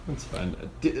That's fine.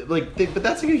 But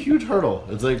that's like a huge hurdle.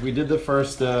 It's like we did the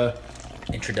first.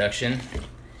 Introduction.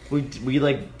 We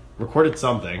like recorded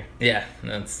something. Yeah,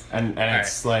 that's and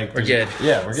it's right. like we're good.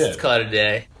 Yeah, we're good. Let's call it a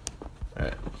day. All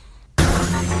right.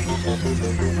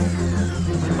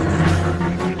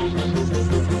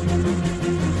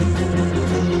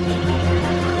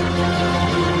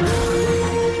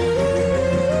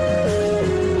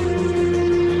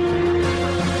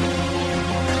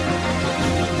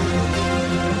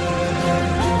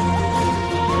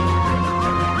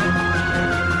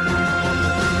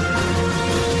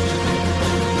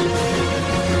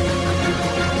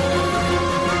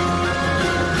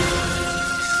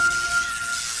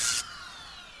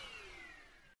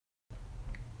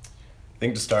 I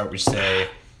think to start, we say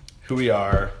who we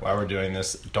are, why we're doing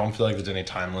this. Don't feel like there's any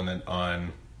time limit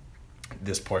on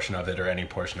this portion of it or any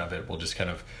portion of it. We'll just kind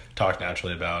of talk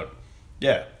naturally about,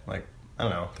 I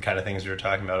don't know, the kind of things we were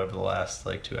talking about over the last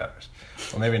 2 hours.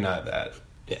 Well, maybe not that.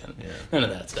 Yeah. None of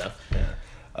that stuff. Yeah.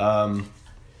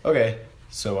 Okay,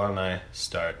 so why don't I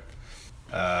start?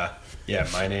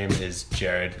 My name is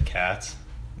Jared Katz.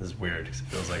 This is weird because it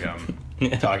feels like I'm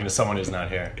talking to someone who's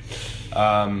not here.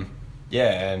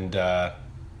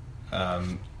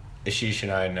 Ashish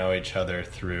and I know each other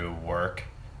through work.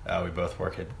 We both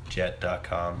work at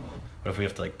jet.com. What if we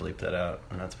have to bleep that out?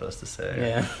 I'm not supposed to say.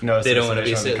 Yeah. No, they don't want to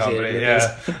be associated with this.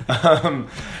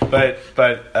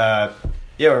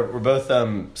 We're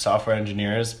both software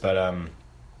engineers, but I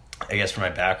guess for my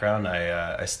background,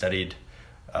 I studied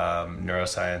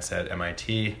neuroscience at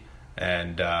MIT,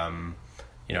 and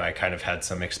I kind of had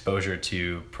some exposure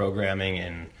to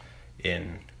programming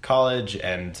in college,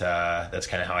 and that's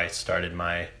kind of how I started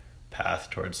my path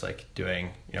towards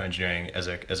doing engineering as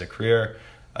a career.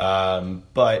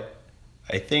 But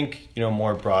I think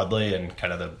more broadly, and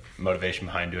kind of the motivation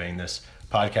behind doing this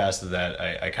podcast is that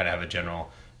I kind of have a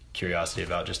general curiosity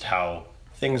about just how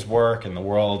things work in the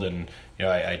world, and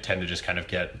I tend to just kind of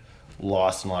get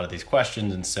lost in a lot of these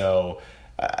questions, and so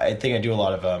I think I do a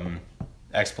lot of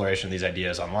exploration of these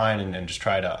ideas online, and just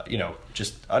try to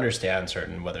just understand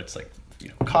certain, whether it's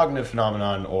cognitive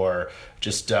phenomenon or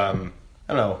just I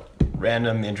don't know,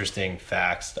 random interesting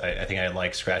facts. I think I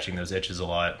like scratching those itches a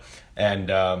lot, and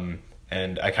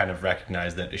I kind of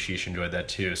recognize that Ashish enjoyed that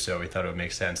too, so we thought it would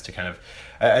make sense to kind of,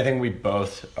 I think we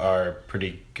both are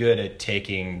pretty good at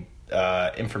taking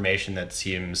information that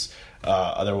seems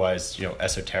otherwise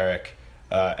esoteric,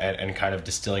 and kind of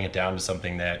distilling it down to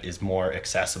something that is more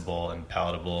accessible and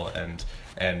palatable, and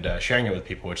sharing it with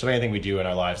people, which is something I think we do in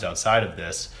our lives outside of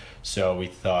this. So we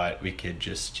thought we could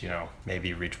just,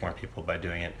 maybe reach more people by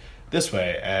doing it this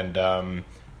way. And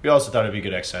we also thought it'd be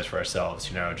good exercise for ourselves,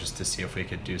 just to see if we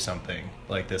could do something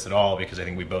like this at all, because I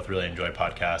think we both really enjoy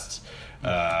podcasts.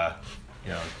 At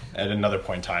another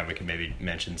point in time, we can maybe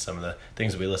mention some of the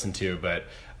things that we listen to, but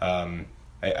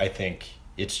I think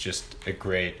it's just a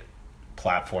great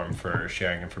platform for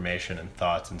sharing information and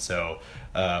thoughts. And so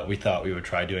we thought we would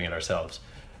try doing it ourselves.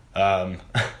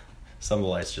 Some of the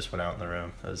lights just went out in the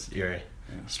room. That was eerie.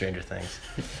 Yeah. Stranger Things.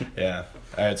 Yeah.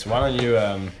 All right. So why don't you,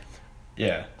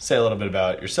 say a little bit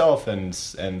about yourself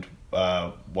and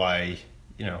why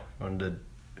you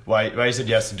said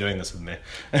yes to doing this with me.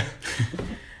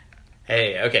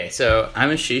 Hey, okay, so I'm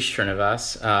Ashish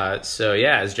Srinivas.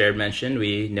 As Jared mentioned,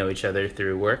 we know each other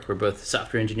through work. We're both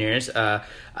software engineers.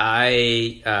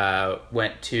 I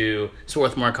went to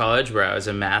Swarthmore College, where I was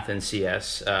a math and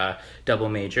CS double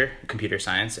major, computer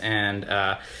science, and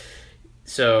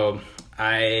so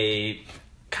I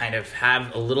kind of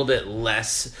have a little bit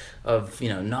less of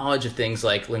knowledge of things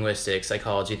like linguistics,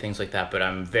 psychology, things like that, but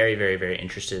I'm very, very, very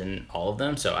interested in all of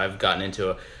them. So I've gotten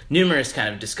into numerous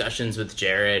kind of discussions with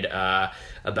Jared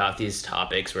about these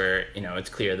topics where it's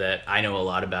clear that I know a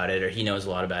lot about it or he knows a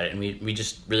lot about it, and we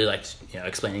just really liked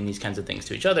explaining these kinds of things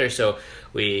to each other. So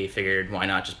we figured, why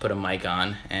not just put a mic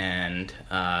on and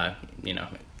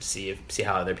see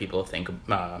how other people think,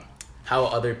 how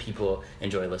other people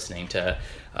enjoy listening to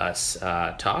us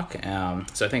talk.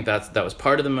 So I think that was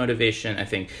part of the motivation. I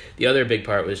think the other big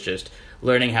part was just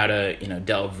learning how to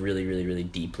delve really, really, really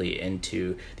deeply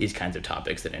into these kinds of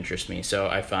topics that interest me. So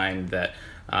I find that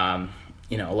a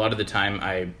lot of the time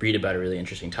I read about a really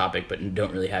interesting topic but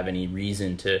don't really have any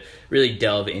reason to really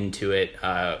delve into it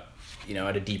at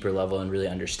a deeper level and really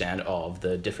understand all of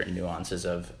the different nuances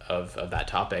of that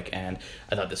topic. And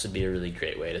I thought this would be a really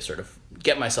great way to sort of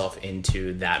get myself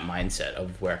into that mindset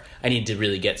of where I need to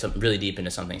really get really deep into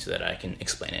something so that I can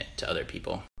explain it to other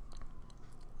people.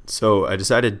 So I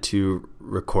decided to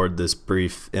record this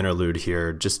brief interlude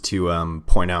here just to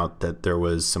point out that there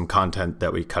was some content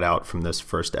that we cut out from this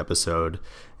first episode,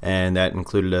 and that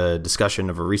included a discussion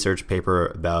of a research paper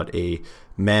about a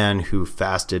man who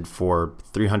fasted for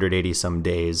 380 some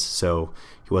days. So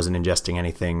he wasn't ingesting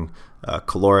anything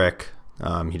caloric.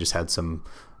 He just had some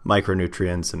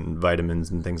micronutrients and vitamins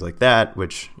and things like that,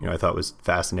 which I thought was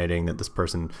fascinating that this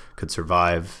person could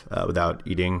survive without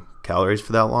eating calories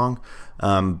for that long.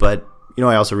 But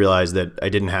I also realized that I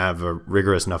didn't have a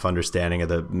rigorous enough understanding of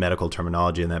the medical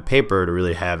terminology in that paper to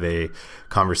really have a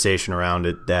conversation around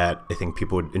it that I think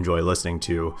people would enjoy listening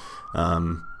to,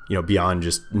 beyond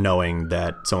just knowing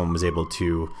that someone was able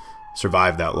to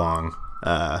survive that long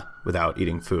without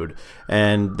eating food.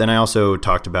 And then I also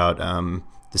talked about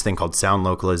this thing called sound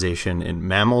localization in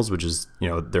mammals, which is,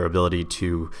 their ability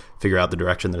to figure out the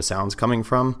direction that a sound's coming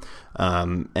from.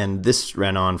 And this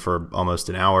ran on for almost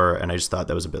an hour, and I just thought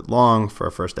that was a bit long for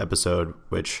a first episode,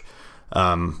 which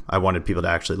I wanted people to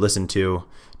actually listen to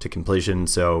completion.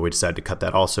 So we decided to cut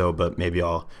that also, but maybe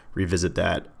I'll revisit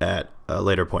that at a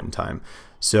later point in time.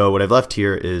 So what I've left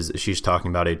here is Ashish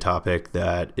talking about a topic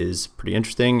that is pretty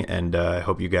interesting, and I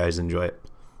hope you guys enjoy it.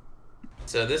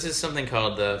 So this is something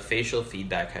called the facial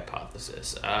feedback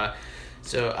hypothesis.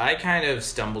 So I kind of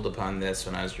stumbled upon this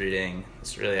when I was reading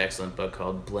this really excellent book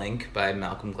called Blink by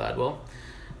Malcolm Gladwell,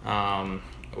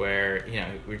 where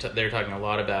they were talking a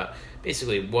lot about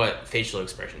basically what facial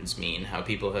expressions mean, how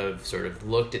people have sort of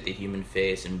looked at the human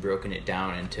face and broken it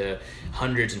down into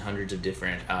hundreds and hundreds of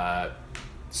different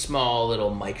small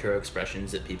little micro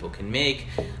expressions that people can make,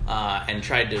 and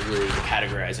tried to really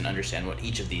categorize and understand what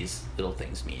each of these little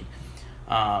things mean.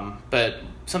 But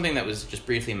something that was just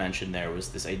briefly mentioned there was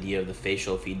this idea of the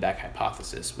facial feedback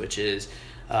hypothesis, which is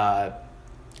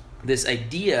this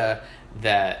idea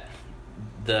that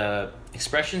the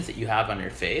expressions that you have on your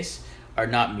face are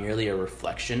not merely a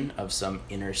reflection of some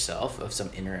inner self, of some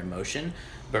inner emotion,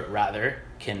 but rather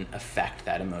can affect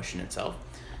that emotion itself.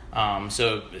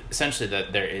 So essentially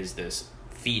that there is this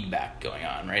feedback going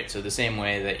on, right? So the same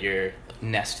way that your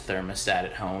Nest thermostat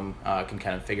at home can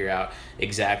kind of figure out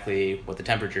exactly what the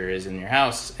temperature is in your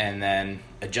house and then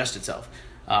adjust itself.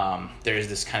 There's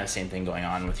this kind of same thing going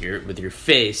on with your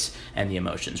face and the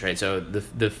emotions, right? So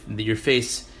your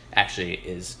face actually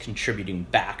is contributing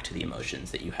back to the emotions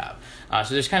that you have.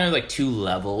 So there's kind of like two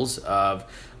levels of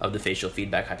the facial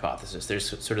feedback hypothesis. There's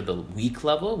sort of the weak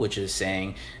level, which is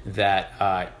saying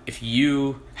that if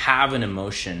you have an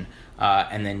emotion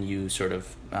and then you sort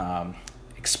of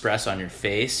express on your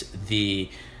face the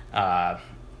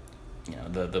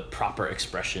proper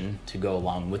expression to go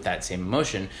along with that same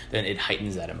emotion, then it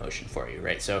heightens that emotion for you,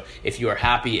 right? So if you are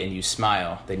happy and you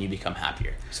smile, then you become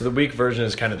happier. So the weak version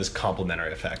is kind of this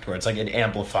complementary effect where it's like it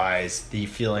amplifies the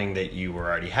feeling that you were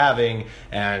already having,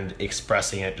 and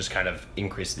expressing it just kind of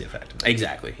increases the effect of it.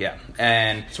 Exactly, yeah.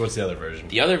 And so what's the other version?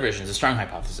 The other version is a strong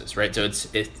hypothesis, right? So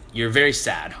you're very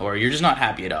sad or you're just not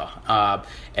happy at all.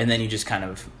 And then you just kind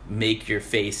of make your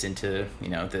face into,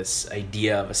 this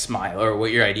idea of a smile, or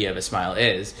what your idea of a smile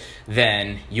is,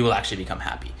 then you will actually become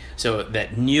happy. So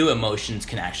that new emotions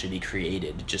can actually be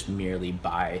created just merely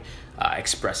by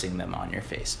expressing them on your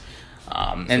face.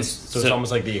 So it's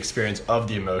almost like the experience of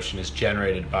the emotion is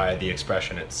generated by the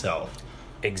expression itself.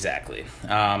 Exactly.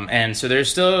 And so there's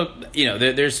still,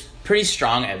 there's pretty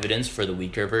strong evidence for the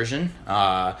weaker version,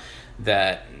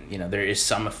 that there is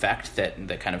some effect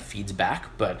that kind of feeds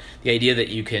back, but the idea that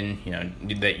you can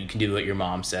do what your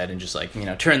mom said and just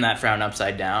turn that frown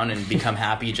upside down and become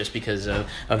happy just because of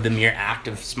the mere act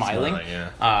of smiling,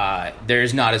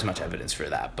 there's not as much evidence for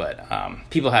that, but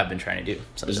people have been trying to do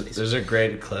some of these. There's a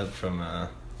great clip from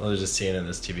there's a scene in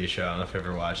this TV show. I don't know if you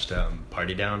ever watched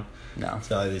Party Down. No.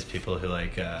 It's all these people who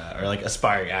are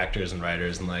aspiring actors and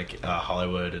writers in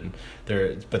Hollywood, and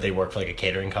they work for a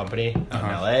catering company in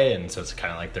LA, and so it's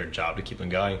kind of like their job to keep them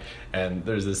going. And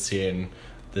there's this scene,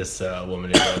 this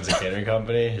woman who runs a catering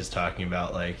company is talking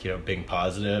about being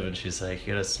positive, and she's like,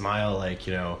 you gotta smile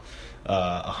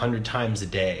 100 times a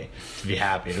day to be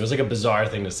happy. And it was a bizarre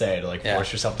thing to say, to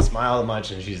force yourself to smile that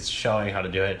much, and she's showing how to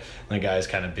do it. And the guy's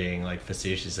kind of being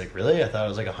facetious. She's like, really? I thought it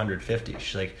was 150.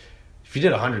 She's like, if you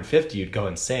did 150, you'd go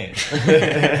insane.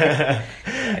 That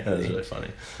was really funny.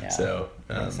 Yeah, so,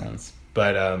 makes sense.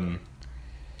 But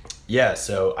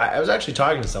so I was actually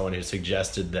talking to someone who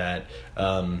suggested that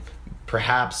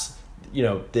perhaps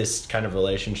this kind of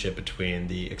relationship between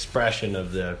the expression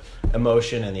of the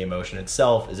emotion and the emotion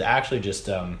itself is actually just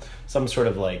some sort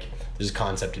of like, there's a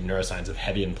concept in neuroscience of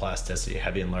Hebbian plasticity,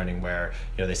 Hebbian learning, where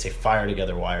they say fire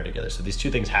together, wire together. So these two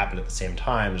things happen at the same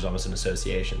time. There's almost an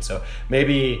association. So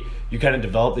maybe you kind of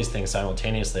develop these things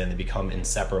simultaneously and they become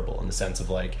inseparable in the sense of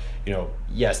like,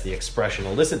 yes, the expression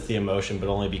elicits the emotion, but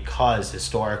only because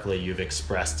historically you've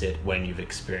expressed it when you've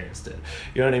experienced it.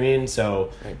 You know what I mean?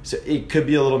 So it could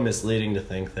be a little misleading to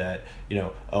think that,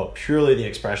 purely the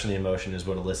expression of the emotion is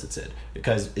what elicits it.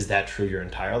 Because is that true your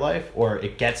entire life? Or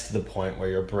it gets to the point where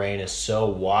your brain is so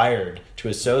wired to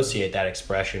associate that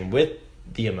expression with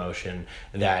the emotion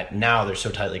that now they're so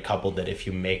tightly coupled that if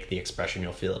you make the expression,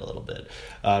 you'll feel it a little bit.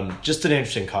 Just an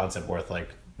interesting concept worth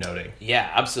noting.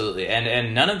 Yeah, absolutely.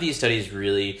 And none of these studies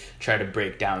really try to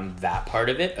break down that part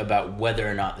of it about whether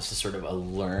or not this is sort of a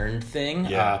learned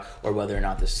thing, or whether or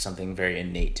not this is something very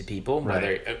innate to people.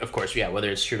 Right.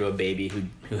 Whether it's true to a baby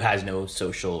who has no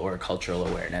social or cultural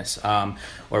awareness,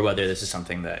 or whether this is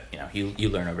something that you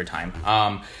learn over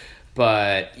time.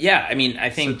 But yeah, I mean, I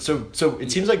think so.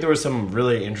 It seems like there was some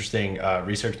really interesting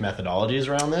research methodologies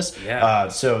around this. Yeah.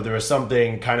 So there was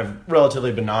something kind of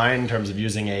relatively benign in terms of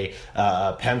using a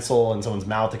pencil in someone's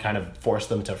mouth to kind of force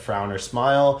them to frown or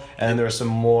smile, and then there were some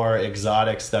more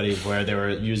exotic studies where they were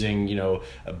using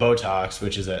Botox,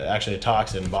 which is actually a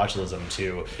toxin, botulism,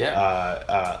 to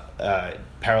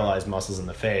paralyze muscles in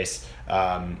the face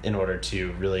in order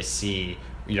to really see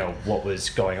what was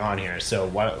going on here. So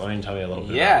why don't you tell me a little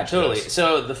bit about totally. this?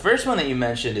 So the first one that you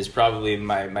mentioned is probably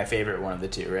my favorite one of the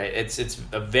two, right? It's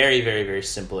a very, very, very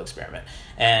simple experiment.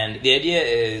 And the idea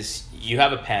is you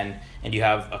have a pen and you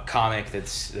have a comic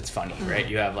that's funny, right?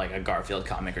 You have like a Garfield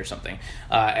comic or something.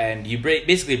 And you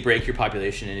basically break your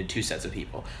population into two sets of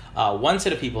people. One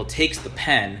set of people takes the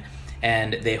pen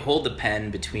and they hold the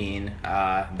pen between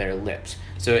their lips.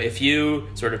 So if you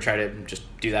sort of try to just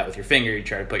do that with your finger, you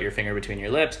try to put your finger between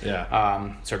your lips,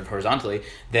 sort of horizontally,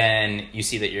 then you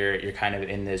see that you're kind of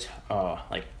in this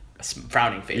like a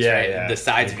frowning face, right? Yeah. The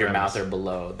sides of your mouth are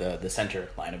below the center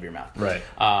line of your mouth. Right.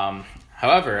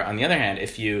 However, on the other hand,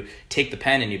 if you take the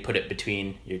pen and you put it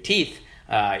between your teeth,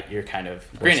 you're kind of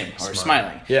grinning or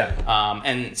smiling. Yeah.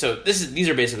 And so these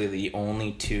are basically the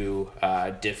only two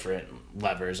different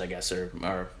levers, I guess,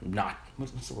 or not.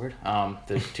 What's the word?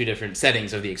 The two different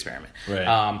settings of the experiment.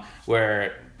 Right.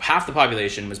 Where half the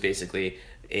population was basically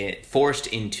forced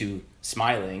into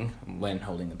smiling when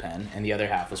holding the pen, and the other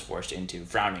half was forced into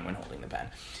frowning when holding the pen.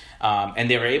 And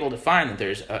they were able to find that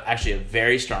there's actually a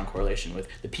very strong correlation with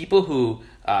the people who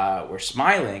were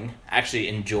smiling actually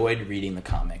enjoyed reading the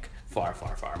comic far,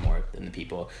 far, far more than the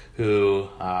people who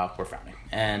were frowning.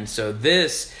 And so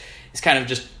this is kind of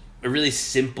just a really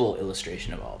simple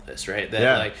illustration of all of this, right?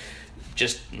 That like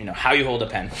just how you hold a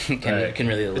pen can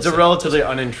really illustrate. It's a relatively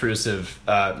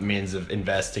unintrusive means of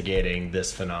investigating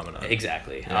this phenomenon.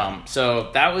 Exactly.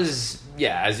 So that was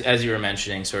as you were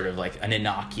mentioning, sort of like an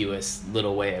innocuous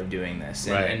little way of doing this,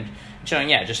 and showing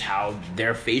just how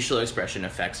their facial expression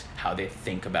affects how they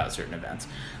think about certain events.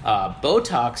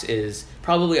 Botox is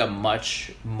probably a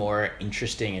much more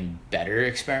interesting and better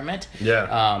experiment.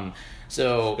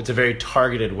 So it's a very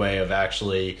targeted way of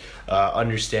actually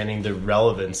understanding the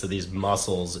relevance of these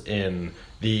muscles in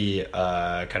the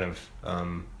kind of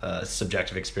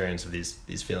subjective experience of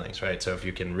these feelings, right? So if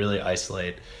you can really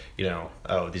isolate,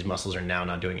 these muscles are now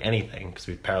not doing anything because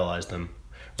we've paralyzed them,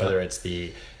 whether it's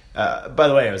the by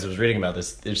the way, as I was reading about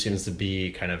this, there seems to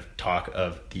be kind of talk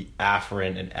of the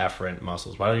afferent and efferent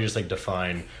muscles. Why don't you just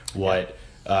define what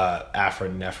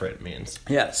afferent and efferent means?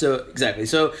 So exactly.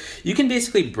 So you can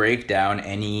basically break down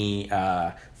any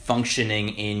functioning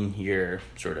in your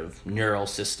sort of neural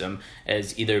system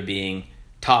as either being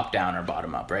top down or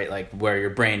bottom up, right? Like where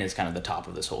your brain is kind of the top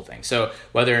of this whole thing. So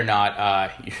whether or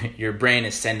not your brain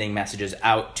is sending messages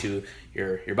out to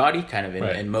your body, kind of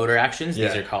in motor actions,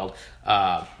 these are called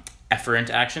efferent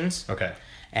actions. Okay.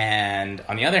 And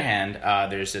on the other hand,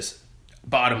 there's this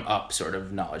bottom up sort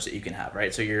of knowledge that you can have,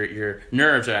 right? So your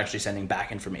nerves are actually sending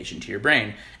back information to your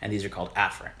brain, and these are called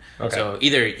afferent. Okay. So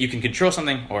either you can control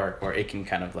something or it can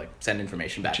kind of send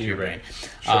information back to your brain.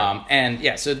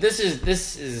 Sure. So this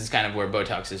is kind of where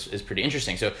Botox is pretty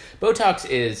interesting. So Botox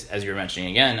is, as you were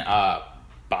mentioning again,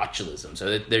 botulism.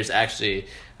 So there's actually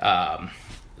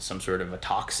some sort of a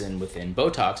toxin within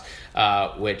Botox,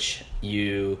 which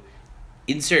you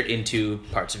insert into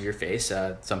parts of your face.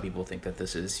 Some people think that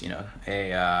this is,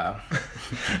 a... I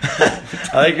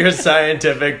like your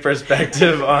scientific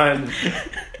perspective on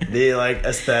the,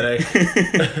 aesthetic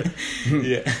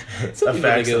Some people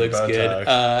think it looks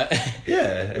Botox.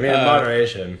 Good. In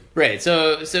moderation. Right,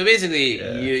 so basically,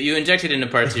 you inject it into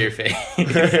parts of your face.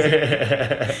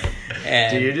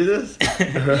 And, do you do this?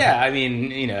 yeah, I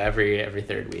mean, every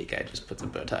third week I just put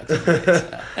some Botox in my face,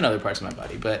 and other parts of my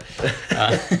body, but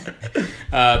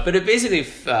it basically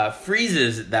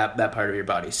freezes that part of your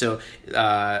body. So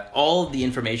all the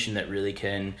information that really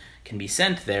can be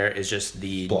sent there is just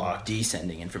the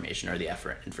descending information or the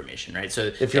efferent information, right?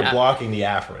 So if you're blocking the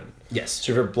afferent, yes.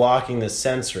 So if you're blocking the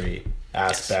sensory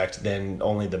aspect, then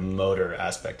only the motor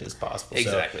aspect is possible.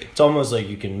 Exactly. So it's almost like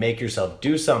you can make yourself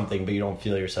do something, but you don't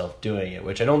feel yourself doing it,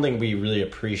 which I don't think we really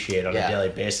appreciate on a daily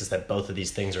basis, that both of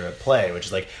these things are at play, which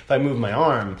is like, if I move my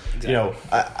arm,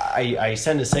 I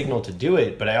send a signal to do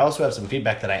it, but I also have some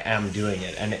feedback that I am doing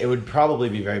it. And it would probably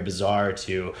be very bizarre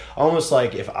to, almost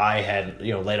like if I had,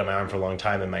 laid on my arm for a long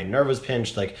time and my nerve was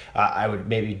pinched, like I would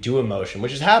maybe do a motion,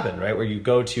 which has happened, right? Where you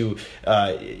go to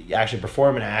actually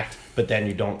perform an act, but then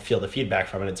you don't feel the feedback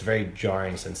from it. It's a very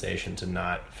jarring sensation to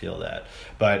not feel that.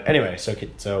 But anyway, so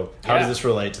how does this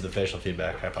relate to the facial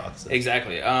feedback hypothesis?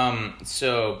 Exactly.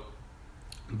 So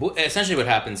essentially what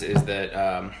happens is that,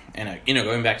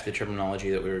 going back to the terminology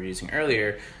that we were using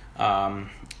earlier,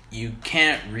 you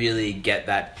can't really get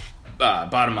that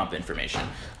bottom-up information.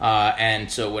 And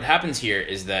so what happens here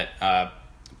is that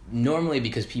normally,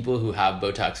 because people who have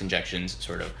Botox injections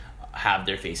sort of have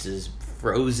their faces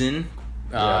frozen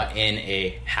in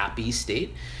a happy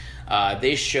state,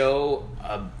 they show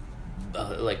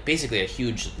basically a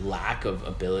huge lack of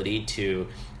ability to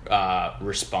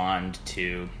respond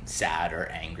to sad or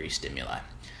angry stimuli.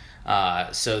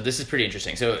 So this is pretty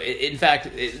interesting. So in fact,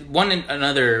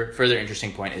 another further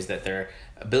interesting point is that their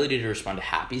ability to respond to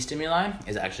happy stimuli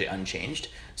is actually unchanged.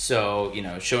 So,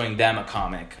 showing them a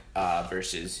comic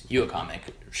versus you a comic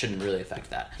shouldn't really affect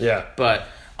that. Yeah. But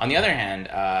on the other hand,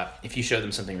 if you show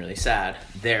them something really sad,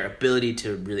 their ability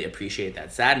to really appreciate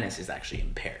that sadness is actually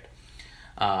impaired.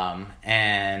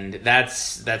 And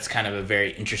that's kind of a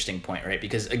very interesting point, right?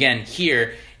 Because again,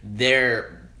 here,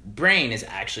 their brain is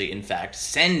actually, in fact,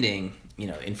 sending,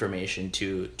 information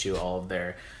to all of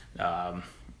their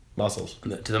muscles,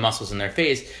 to the muscles in their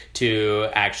face to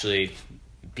actually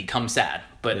become sad,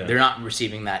 but they're not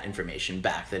receiving that information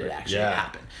back that it actually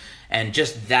happened. And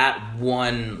just that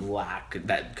one lack,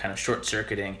 that kind of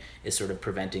short-circuiting, is sort of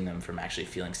preventing them from actually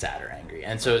feeling sad or angry.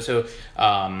 And so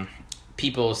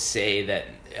people say that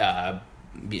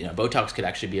Botox could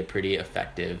actually be a pretty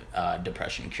effective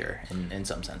depression cure in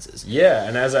some senses. Yeah,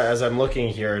 and as I'm looking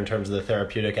here in terms of the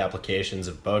therapeutic applications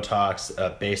of Botox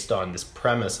based on this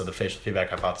premise of the facial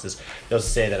feedback hypothesis, they also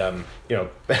say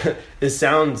that this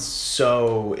sounds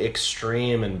so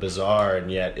extreme and bizarre, and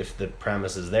yet if the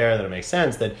premise is there, then it makes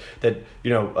sense that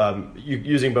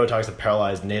using Botox to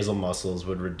paralyze nasal muscles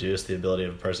would reduce the ability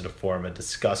of a person to form a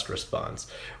disgust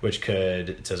response, which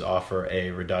could, it says, offer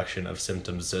a reduction of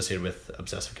symptoms associated with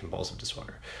obsessive compulsive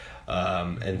disorder.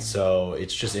 And so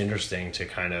it's just interesting to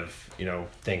kind of,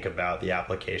 think about the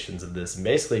applications of this and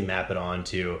basically map it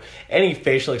onto any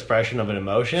facial expression of an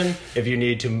emotion. If you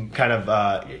need to kind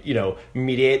of,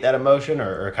 mediate that emotion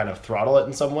or kind of throttle it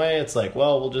in some way, it's like,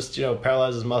 well, we'll just,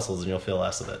 paralyze his muscles and you'll feel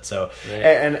less of it. So, right.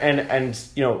 and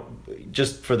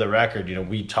just for the record,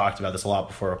 we talked about this a lot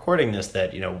before recording this,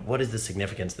 that, what is the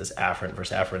significance of this afferent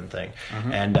versus afferent thing?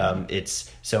 Mm-hmm. And it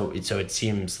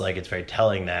seems like it's very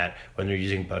telling that when they're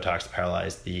using Botox to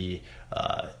paralyze the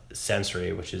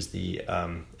sensory, which is the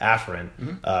afferent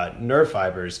nerve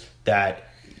fibers, that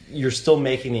you're still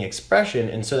making the expression.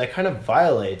 And so that kind of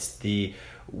violates the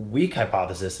weak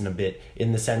hypothesis in a bit,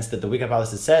 in the sense that the weak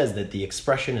hypothesis says that the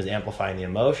expression is amplifying the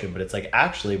emotion, but it's like,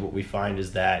 actually what we find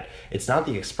is that it's not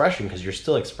the expression, because you're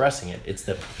still expressing it, it's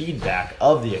the feedback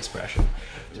of the expression.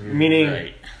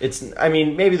 Meaning,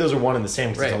 maybe those are one and the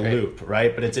same, because it's a loop,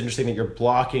 right? But it's interesting that you're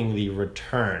blocking the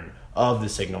return of the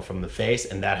signal from the face,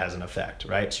 and that has an effect,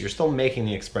 right? So you're still making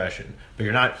the expression, but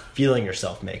you're not feeling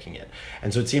yourself making it.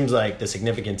 And so it seems like the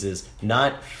significance is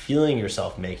not feeling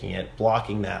yourself making it,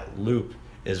 blocking that loop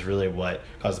is really what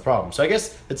caused the problem. So I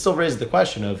guess it still raises the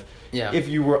question of, if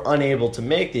you were unable to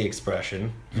make the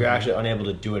expression, if you're actually unable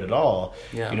to do it at all,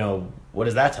 what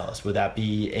does that tell us? Would that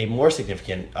be a more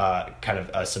significant kind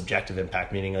of a subjective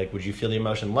impact? Meaning, like, would you feel the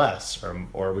emotion less,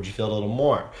 or would you feel it a little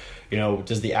more?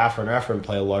 Does the afferent or efferent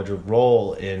play a larger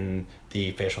role in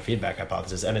the facial feedback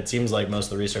hypothesis? And it seems like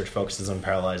most of the research focuses on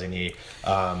paralyzing the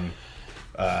afferent.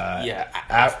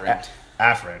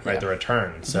 Right, the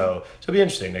return. So it'd be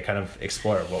interesting to kind of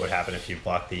explore what would happen if you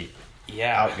block the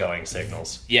outgoing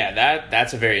signals. Yeah,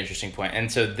 that's a very interesting point.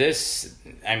 And so this,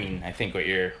 I think what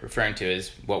you're referring to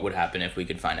is what would happen if we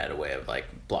could find out a way of like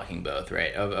blocking both,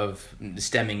 right? Of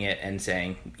stemming it and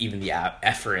saying even the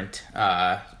efferent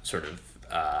sort of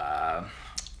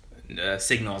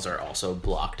signals are also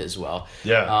blocked as well.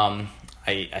 Yeah.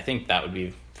 I think that would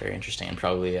be very interesting and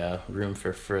probably room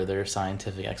for further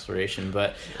scientific exploration.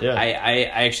 But Yeah. I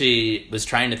actually was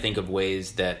trying to think of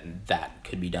ways that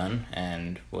could be done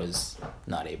and was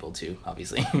not able to,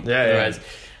 obviously. Yeah.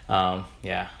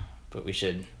 Yeah. But we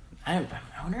should. I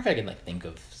wonder if I could think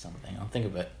of something. I'll think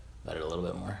about it a little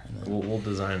bit more. And then We'll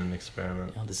design an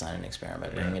experiment. I'll design an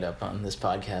experiment, bring it up on this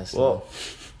podcast. Well,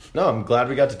 no, I'm glad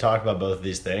we got to talk about both of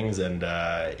these things, and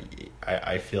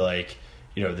I feel like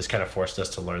this kind of forced us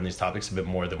to learn these topics a bit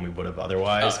more than we would have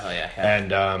otherwise. Oh, yeah.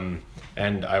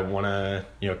 And I want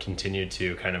to continue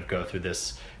to kind of go through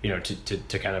this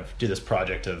to kind of do this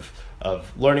project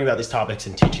of learning about these topics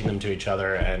and teaching them to each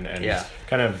other and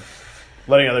kind of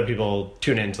letting other people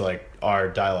tune into our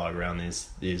dialogue around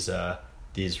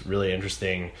these really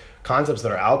interesting concepts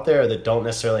that are out there that don't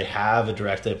necessarily have a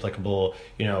directly applicable,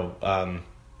 I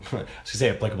was going to say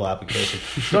applicable application.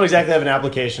 Don't exactly have an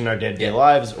application in our day-to-day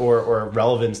lives or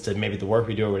relevance to maybe the work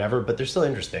we do or whatever, but they're still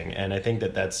interesting. And I think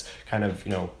that that's kind of,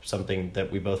 something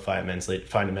that we both find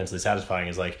immensely satisfying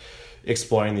is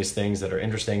exploring these things that are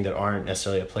interesting that aren't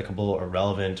necessarily applicable or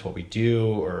relevant to what we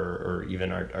do or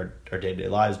even our day-to-day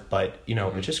lives. But,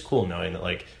 it's just cool knowing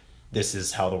that this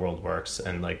is how the world works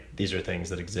and these are things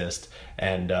that exist.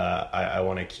 And I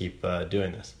want to keep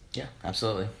doing this. Yeah,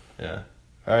 absolutely. Yeah.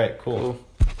 All right, cool.